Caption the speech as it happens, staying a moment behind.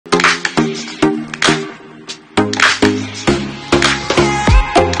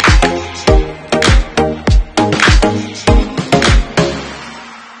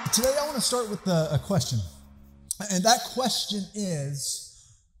with a question. And that question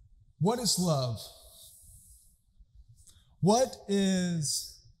is, what is love? What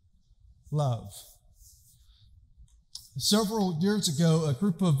is love? Several years ago, a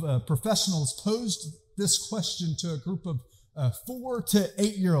group of professionals posed this question to a group of 4 to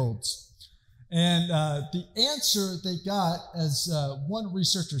 8-year-olds. And the answer they got, as one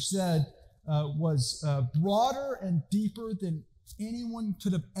researcher said, was broader and deeper than anyone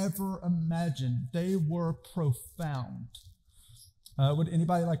could have ever imagined. They were profound. Would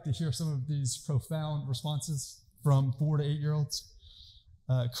anybody like to hear some of these profound responses from 4 to 8-year-olds?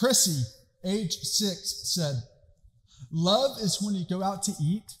 Chrissy, age 6, said, "Love is when you go out to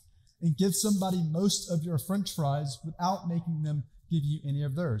eat and give somebody most of your French fries without making them give you any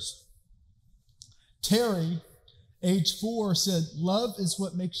of theirs." Terry, age 4, said, "Love is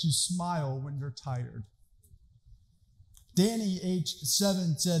what makes you smile when you're tired." Danny, age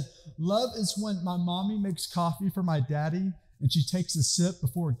 7, said, "Love is when my mommy makes coffee for my daddy and she takes a sip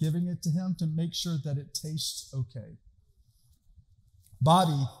before giving it to him to make sure that it tastes okay."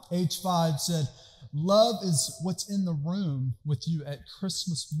 Bobby, age 5, said, "Love is what's in the room with you at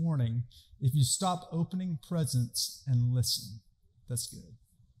Christmas morning if you stop opening presents and listen." That's good.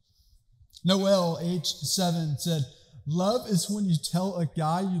 Noel, age 7, said, "Love is when you tell a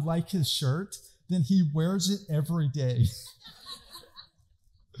guy you like his shirt, then he wears it every day."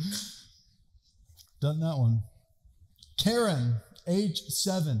 Done that one. Karen, age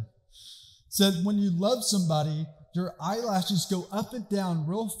 7, said, "When you love somebody, your eyelashes go up and down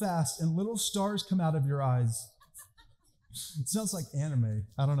real fast and little stars come out of your eyes." It sounds like anime.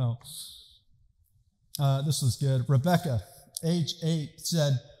 I don't know. This was good. Rebecca, age 8,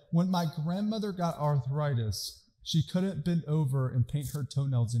 said, "When my grandmother got arthritis, she couldn't bend over and paint her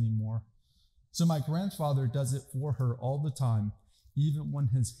toenails anymore. So my grandfather does it for her all the time, even when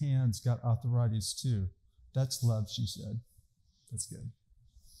his hands got arthritis too. That's love," she said. That's good.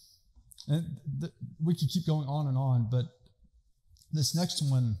 And we could keep going on, but this next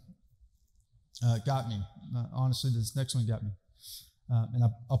one got me. Honestly, this next one got me. And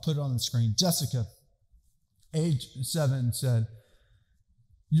I'll put it on the screen. Jessica, age 7, said,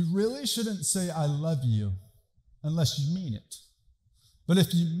 "You really shouldn't say 'I love you' unless you mean it. But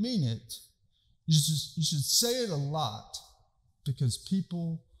if you mean it, you should say it a lot because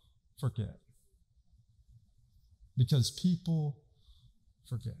people forget." Because people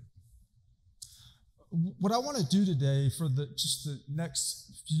forget. What I want to do today for just the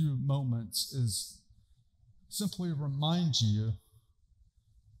next few moments is simply remind you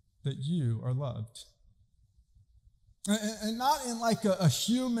that you are loved. And not in like a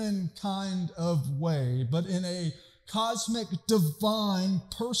human kind of way, but in a cosmic, divine,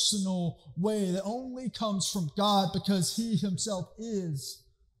 personal way that only comes from God because He Himself is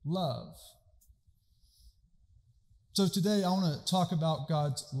love. So today I want to talk about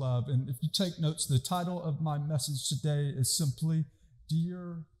God's love. And if you take notes, the title of my message today is simply,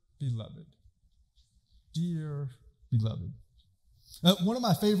 Dear Beloved. Dear Beloved. One of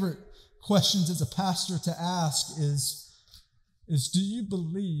my favorite questions as a pastor to ask is do you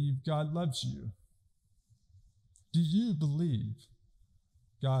believe God loves you? Do you believe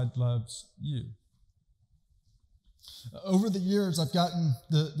God loves you? Over the years, I've gotten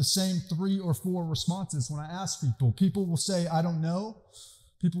the same 3 or 4 responses when I ask people. People will say, "I don't know."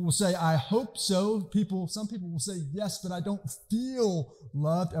 People will say, "I hope so." Some people will say, "Yes, but I don't feel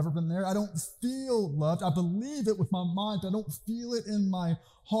loved." Ever been there? "I don't feel loved. I believe it with my mind, but I don't feel it in my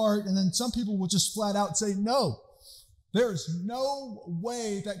heart." And then some people will just flat out say, "No, there's no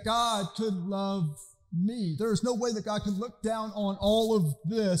way that God could love me. There is no way that God could look down on all of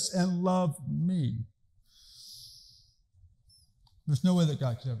this and love me. There's no way that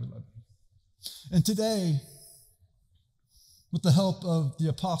God could ever love me." And today, with the help of the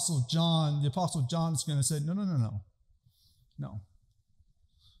Apostle John is going to say, no.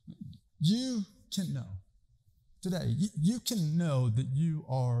 You can know. Today, you can know that you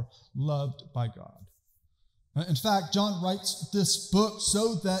are loved by God. In fact, John writes this book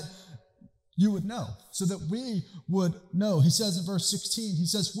so that you would know, so that we would know. He says in verse 16, he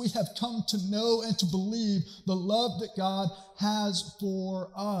says, "We have come to know and to believe the love that God has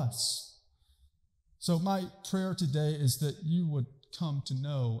for us." So my prayer today is that you would come to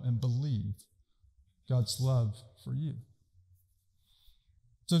know and believe God's love for you.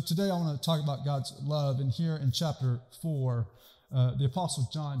 So today I want to talk about God's love. And here in chapter 4, the Apostle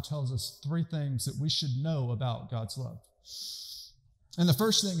John tells us 3 things that we should know about God's love. And the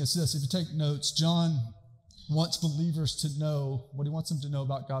first thing is this. If you take notes, John wants believers to know, what he wants them to know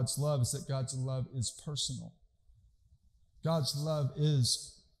about God's love is that God's love is personal. God's love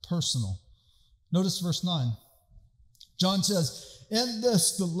is personal. Notice verse 9. John says, "In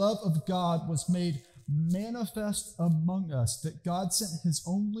this the love of God was made manifest among us, that God sent his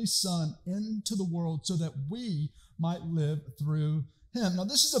only Son into the world so that we might live through him." Now,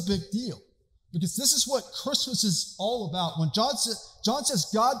 this is a big deal because this is what Christmas is all about. When John says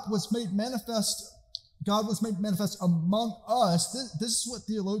God was made manifest among us, this is what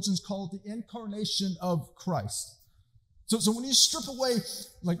theologians call the incarnation of Christ. So when you strip away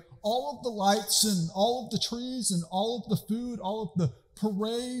like all of the lights and all of the trees and all of the food, all of the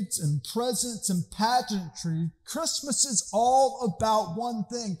parades and presents and pageantry, Christmas is all about one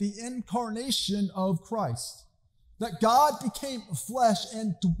thing, the incarnation of Christ. That God became flesh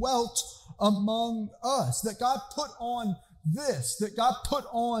and dwelt among us. That God put on this, that God put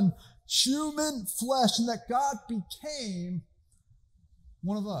on human flesh, and that God became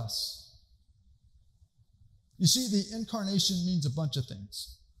one of us. You see, the incarnation means a bunch of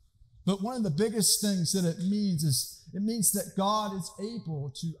things. But one of the biggest things that it means is it means that God is able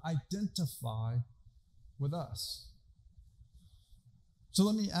to identify with us. So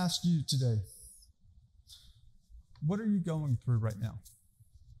let me ask you today, what are you going through right now?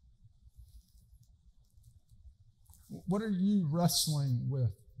 What are you wrestling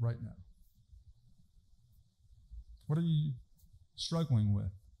with right now? What are you struggling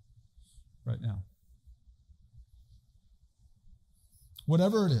with right now?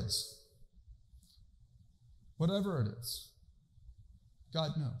 Whatever it is,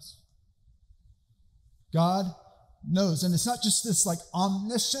 God knows. God knows. And it's not just this like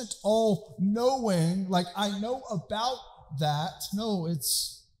omniscient, all-knowing, like I know about that. No,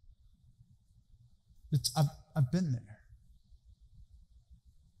 it's I've been there.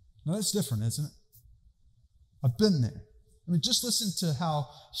 No, that's different, isn't it? I've been there. I mean, just listen to how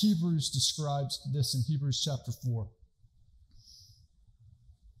Hebrews describes this in Hebrews chapter 4.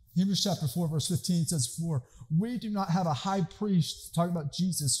 Hebrews chapter 4, verse 15 says, "For we do not have a high priest," talking about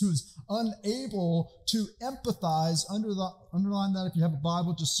Jesus, "who is unable to empathize," underline that if you have a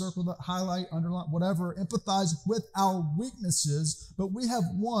Bible, just circle that, highlight, underline, whatever, empathize with our weaknesses, "but we have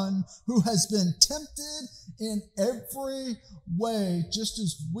one who has been tempted in every way, just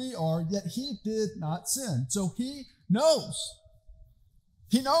as we are, yet he did not sin." So he knows.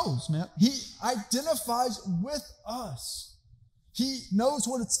 He knows, man. He identifies with us. He knows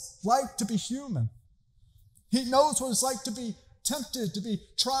what it's like to be human. He knows what it's like to be tempted, to be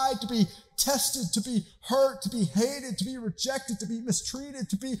tried, to be tested, to be hurt, to be hated, to be rejected, to be mistreated,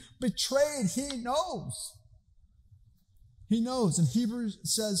 to be betrayed. He knows. He knows. And Hebrews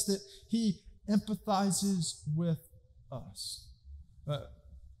says that he empathizes with us.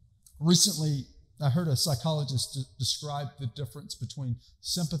 Recently, I heard a psychologist describe the difference between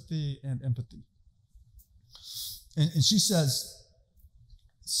sympathy and empathy. And she says,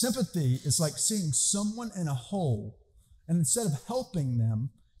 sympathy is like seeing someone in a hole, and instead of helping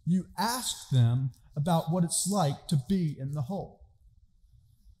them, you ask them about what it's like to be in the hole.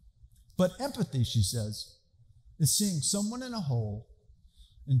 But empathy, she says, is seeing someone in a hole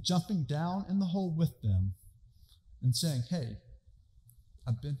and jumping down in the hole with them and saying, "Hey,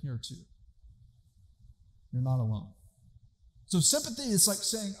 I've been here too. You're not alone." So sympathy is like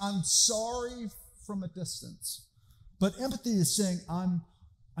saying, "I'm sorry" from a distance. But empathy is saying, I'm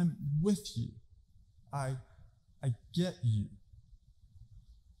with you. I get you.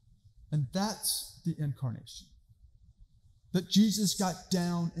 And that's the incarnation. That Jesus got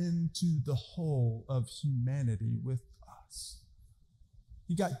down into the hole of humanity with us.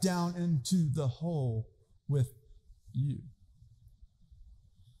 He got down into the hole with you.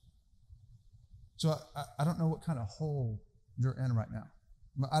 So I don't know what kind of hole you're in right now.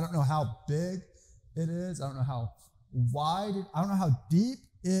 I don't know how big it is. I don't know how wide, I don't know how deep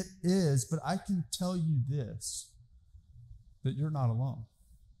it is, but I can tell you this, that you're not alone.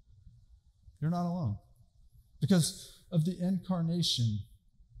 You're not alone. Because of the incarnation,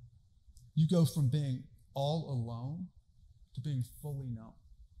 you go from being all alone to being fully known.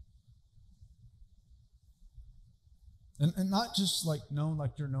 And not just like known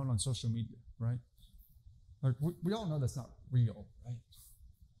like you're known on social media, right? Like we all know that's not real, right?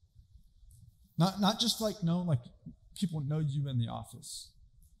 Not just like known like people know you in the office.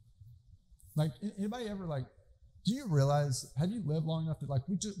 Like anybody ever like, do you realize, have you lived long enough that like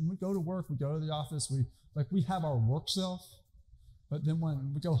when we go to work, we go to the office, we have our work self, but then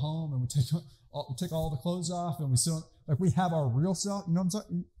when we go home and we take all the clothes off and we still like we have our real self. You know what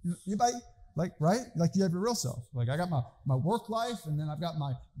I'm saying? Anybody like right? Like you have your real self. Like I got my work life and then I've got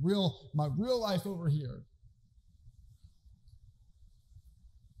my real life over here.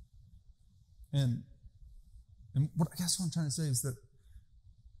 And what I guess what I'm trying to say is that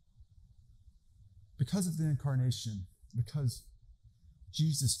because of the incarnation, because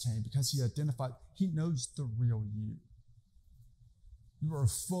Jesus came, because he identified, he knows the real you. You are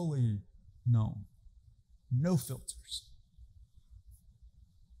fully known. No filters.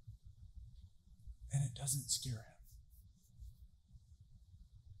 And it doesn't scare him.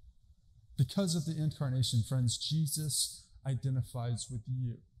 Because of the incarnation, friends, Jesus identifies with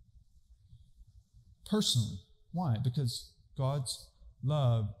you. Personally. Why? Because God's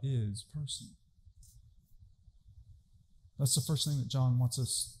love is personal. That's the first thing that John wants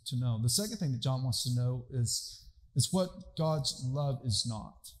us to know. The second thing that John wants to know is what God's love is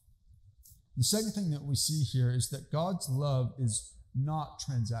not. The second thing that we see here is that God's love is not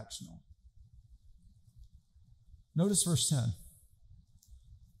transactional. Notice verse 10.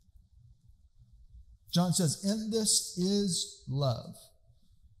 John says, "In this is love.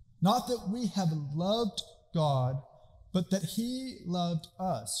 Not that we have loved God, but that he loved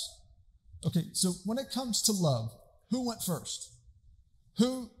us." Okay, so when it comes to love, who went first?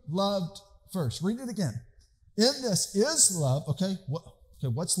 Who loved first? Read it again. In this is love. Okay,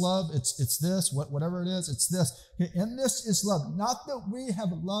 what's love? It's this. Whatever it is, it's this. Okay, in this is love. Not that we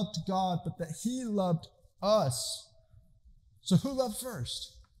have loved God, but that he loved us. So who loved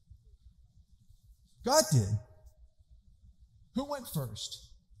first? God did. Who went first?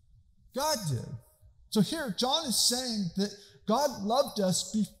 God did. So here, John is saying that God loved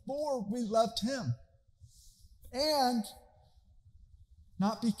us before we loved him. And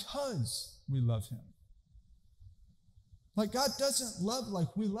not because we love him. Like, God doesn't love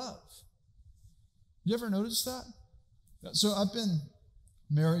like we love. You ever notice that? So I've been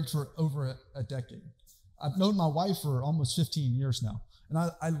married for over a decade. I've known my wife for almost 15 years now. And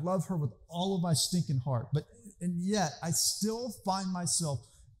I love her with all of my stinking heart. And yet, I still find myself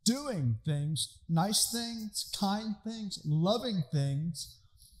doing things, nice things, kind things, loving things,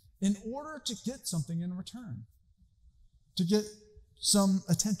 in order to get something in return. To get some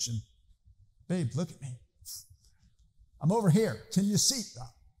attention. Babe, look at me. I'm over here. Can you see?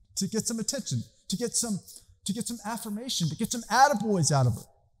 To get some attention, to get some affirmation, to get some attaboys out of her,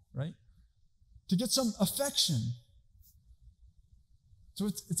 right? To get some affection. So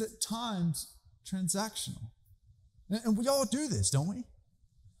it's at times transactional. And we all do this, don't we?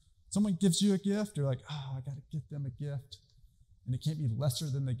 Someone gives you a gift, you're like, I got to get them a gift. And it can't be lesser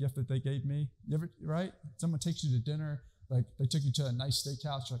than the gift that they gave me. You ever, right? Someone takes you to dinner, like they took you to a nice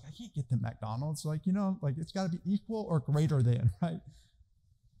steakhouse, you're like, I can't get them McDonald's. Like, it's got to be equal or greater than, right?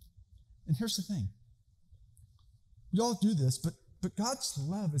 And here's the thing. We all do this, but God's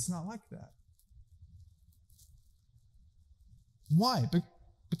love is not like that. Why?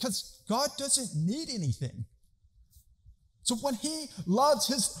 Because God doesn't need anything. So when he loves,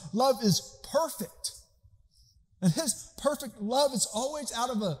 his love is perfect. And his perfect love is always out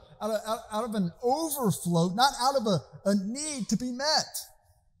of an overflow, not out of a need to be met.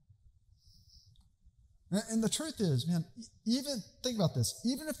 And the truth is, man, think about this.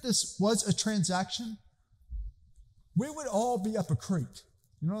 Even if this was a transaction, we would all be up a creek.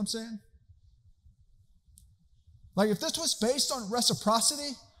 You know what I'm saying? Like, if this was based on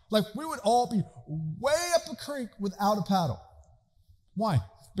reciprocity, like, we would all be way up a creek without a paddle. Why?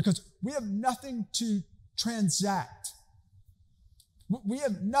 Because we have nothing to transact. We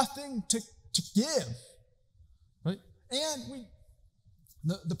have nothing to give, right? And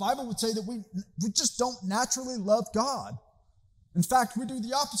the Bible would say that we just don't naturally love God. In fact, we do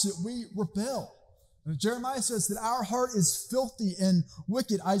the opposite. We rebel. And Jeremiah says that our heart is filthy and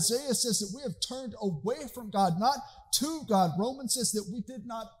wicked. Isaiah says that we have turned away from God, not to God. Romans says that we did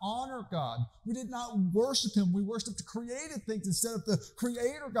not honor God. We did not worship him. We worshiped created things instead of the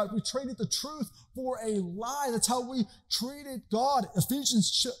creator God. We traded the truth for a lie. That's how we treated God.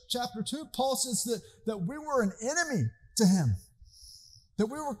 Ephesians chapter 2, Paul says that we were an enemy to him, that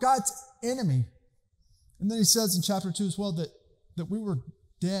we were God's enemy. And then he says in chapter 2 as well that we were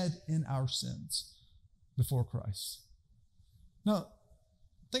dead in our sins before Christ. Now,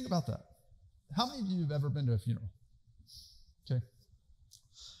 think about that. How many of you have ever been to a funeral? Okay.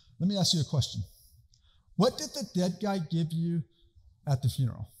 Let me ask you a question. What did the dead guy give you at the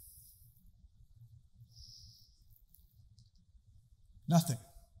funeral? Nothing.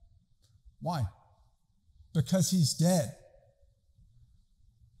 Why? Because he's dead.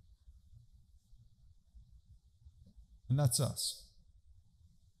 And that's us.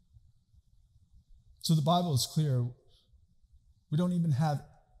 So the Bible is clear. We don't even have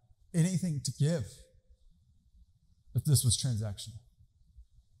anything to give if this was transactional.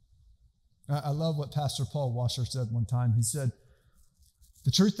 I love what Pastor Paul Washer said one time. He said,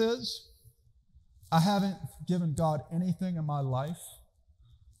 the truth is, I haven't given God anything in my life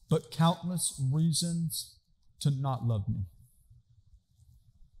but countless reasons to not love me.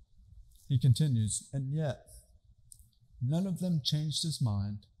 He continues, and yet none of them changed his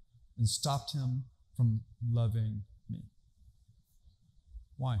mind and stopped him from loving me.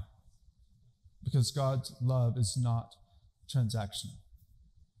 Why? Because God's love is not transactional.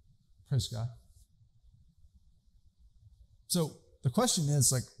 Praise God. So the question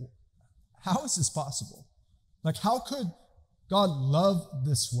is, like, how is this possible? Like, how could God love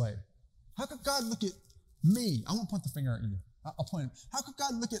this way? How could God look at me? I won't point the finger at you. I'll point him. How could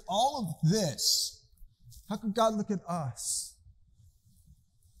God look at all of this? How could God look at us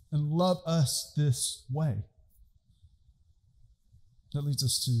and love us this way? That leads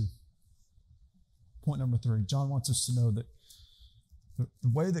us to point number 3. John wants us to know that the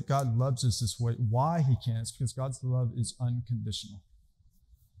way that God loves us this way, why he can, is because God's love is unconditional.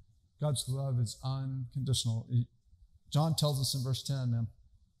 God's love is unconditional. John tells us in verse 10, man.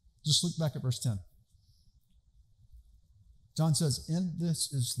 Just look back at verse 10. John says, in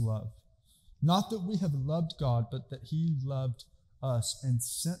this is love. Not that we have loved God, but that he loved us and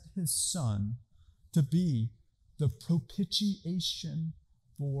sent his Son to be the propitiation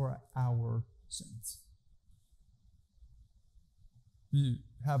for our sins. You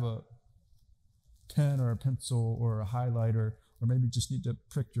have a pen or a pencil or a highlighter, or maybe just need to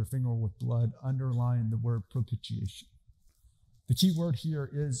prick your finger with blood, underline the word propitiation. The key word here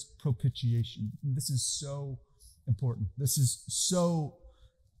is propitiation. And this is so important. This is so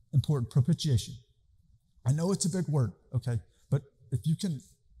important. Propitiation. I know it's a big word, okay? But if you can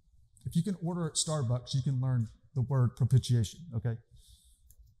order at Starbucks, you can learn the word propitiation, okay?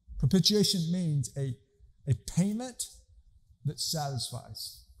 Propitiation means a payment that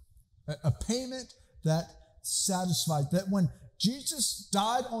satisfies. A payment that satisfies. That when Jesus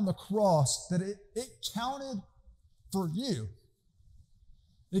died on the cross, that it counted for you.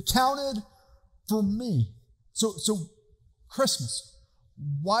 It counted for me. So Christmas,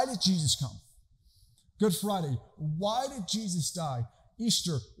 why did Jesus come? Good Friday, why did Jesus die?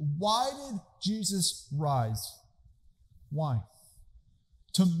 Easter, why did Jesus rise? Why?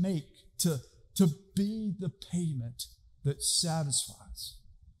 To be the payment that satisfies.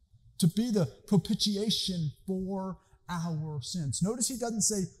 To be the propitiation for our sins. Notice he doesn't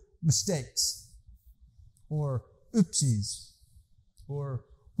say mistakes or oopsies or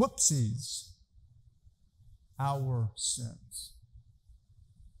whoopsies. Our sins.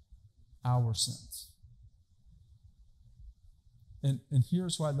 Our sins. And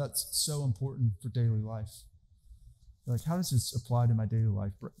here's why that's so important for daily life. Like, how does this apply to my daily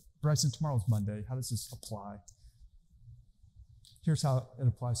life? Bryson, tomorrow's Monday. How does this apply? Here's how it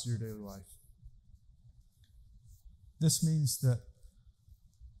applies to your daily life. This means that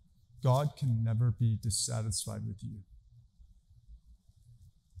God can never be dissatisfied with you.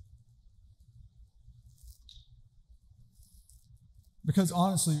 Because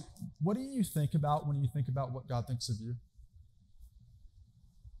honestly, what do you think about when you think about what God thinks of you?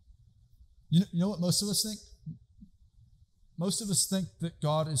 You know what most of us think? Most of us think that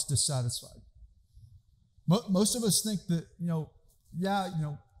God is dissatisfied. Most of us think that,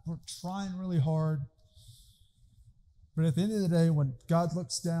 we're trying really hard. But at the end of the day, when God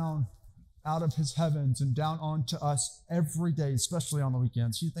looks down out of his heavens and down onto us every day, especially on the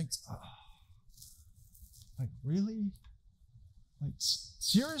weekends, he thinks, like, really? Like,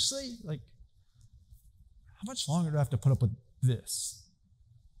 seriously? Like, how much longer do I have to put up with this?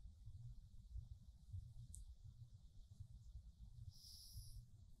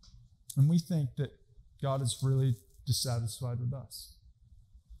 And we think that God is really dissatisfied with us.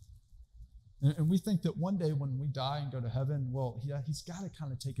 And we think that one day when we die and go to heaven, well, he's got to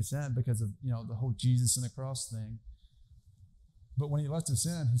kind of take us in because of, the whole Jesus and the cross thing. But when he lets us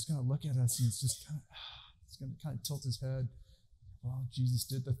in, he's going to look at us and he's going to kind of tilt his head. Well, Jesus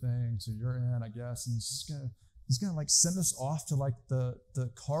did the thing, so you're in, I guess. And he's gonna like send us off to like the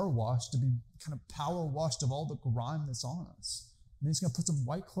car wash to be kind of power washed of all the grime that's on us. And he's gonna put some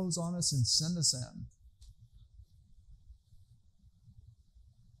white clothes on us and send us in.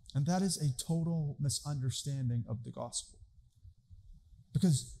 And that is a total misunderstanding of the gospel.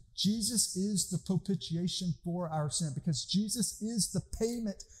 Because Jesus is the propitiation for our sin. Because Jesus is the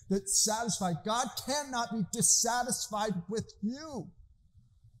payment that satisfies. God cannot be dissatisfied with you.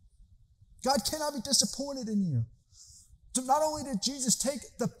 God cannot be disappointed in you. So not only did Jesus take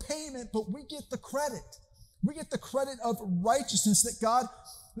the payment, but we get the credit. We get the credit of righteousness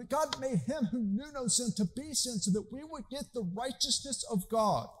that God made him who knew no sin to be sin so that we would get the righteousness of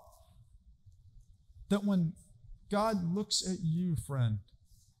God. That when God looks at you, friend,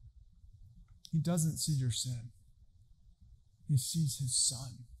 he doesn't see your sin. He sees his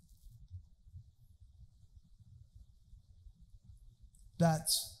Son.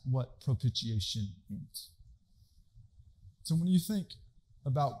 That's what propitiation means. So when you think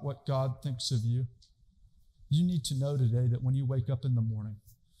about what God thinks of you, you need to know today that when you wake up in the morning,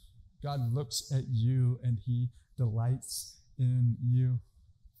 God looks at you and he delights in you.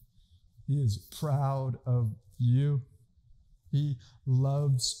 He is proud of you. He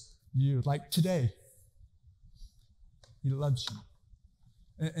loves you. Like today, he loves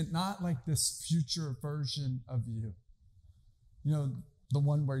you. And not like this future version of you. You know, the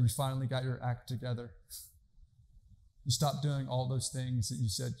one where you finally got your act together. You stopped doing all those things that you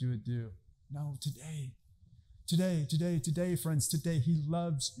said you would do. No, today, friends, today, he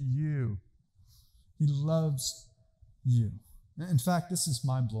loves you. He loves you. In fact, this is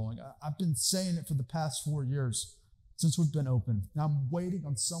mind-blowing. I've been saying it for the past 4 years since we've been open. Now I'm waiting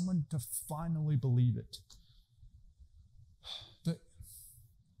on someone to finally believe it.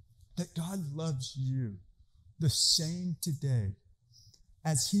 That God loves you the same today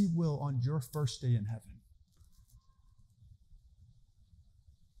as he will on your first day in heaven.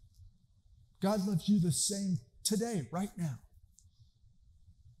 God loves you the same today, right now,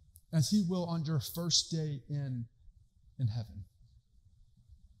 as he will on your first day in heaven.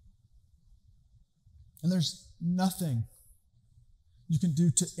 And there's nothing you can do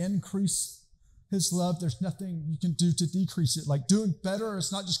to increase his love. There's nothing you can do to decrease it. Like doing better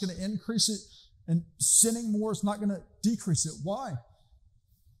is not just going to increase it, and sinning more is not going to decrease it. Why?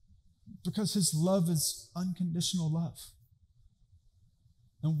 Because his love is unconditional love.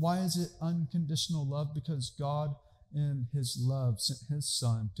 And why is it unconditional love? Because God in his love sent his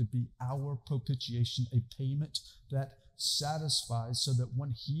son to be our propitiation, a payment that satisfies, so that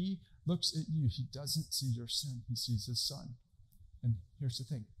when he looks at you, he doesn't see your sin, he sees his son. And here's the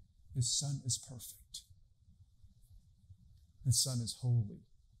thing, his son is perfect. His son is holy.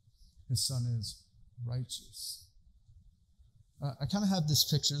 His son is righteous. I kind of have this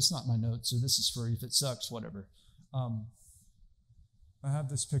picture. It's not my notes, so this is free. If it sucks, whatever. I have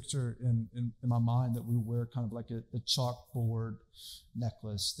this picture in my mind that we wear kind of like a chalkboard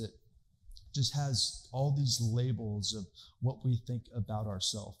necklace that just has all these labels of what we think about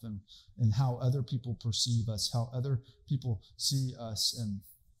ourselves and how other people perceive us, how other people see us. And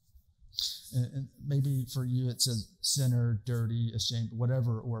maybe for you it says sinner, dirty, ashamed,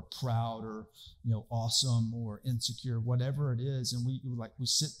 whatever, or proud, or awesome, or insecure, whatever it is. And we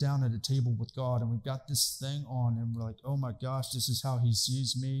sit down at a table with God, and we've got this thing on, and we're like, oh my gosh, this is how he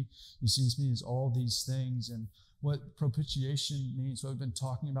sees me. He sees me as all these things. And what propitiation means, what we've been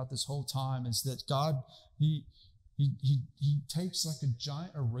talking about this whole time, is that God, he takes like a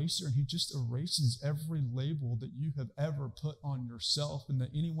giant eraser, and he just erases every label that you have ever put on yourself and that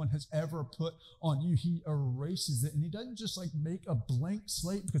anyone has ever put on you. He erases it, and he doesn't just like make a blank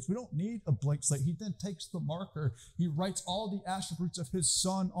slate, because we don't need a blank slate. He then takes the marker, he writes all the attributes of his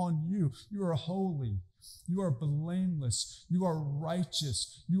son on you. You are holy, you are blameless, you are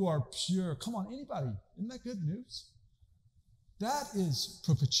righteous, you are pure. Come on, anybody, isn't that good news? That is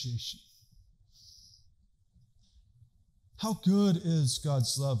propitiation. How good is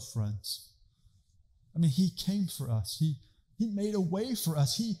God's love, friends? I mean, he came for us. He made a way for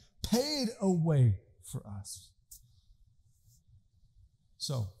us. He paid a way for us.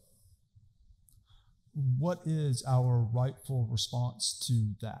 So, what is our rightful response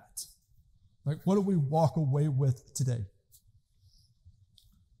to that? Like, what do we walk away with today?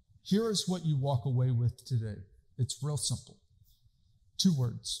 Here is what you walk away with today. It's real simple. 2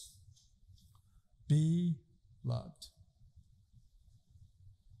 words. Be loved.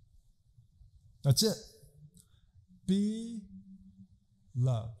 That's it. Be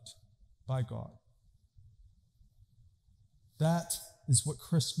loved by God. That is what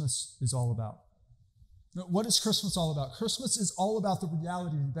Christmas is all about. Now, what is Christmas all about? Christmas is all about the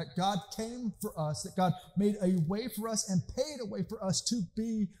reality that God came for us, that God made a way for us and paid a way for us to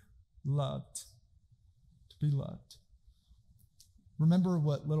be loved. To be loved. Remember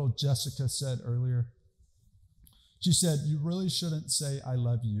what little Jessica said earlier? She said, you really shouldn't say, I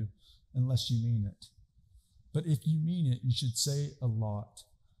love you, unless you mean it. But if you mean it, you should say a lot,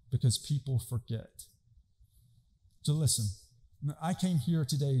 because people forget. So listen, I came here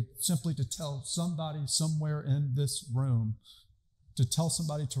today simply to tell somebody somewhere in this room, to tell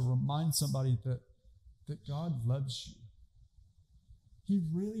somebody, to remind somebody that God loves you. He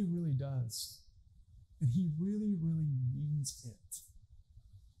really, really does. And he really, really means it.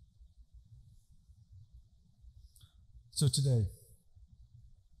 So today,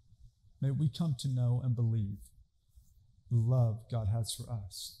 may we come to know and believe the love God has for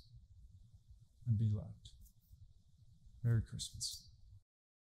us and be loved. Merry Christmas.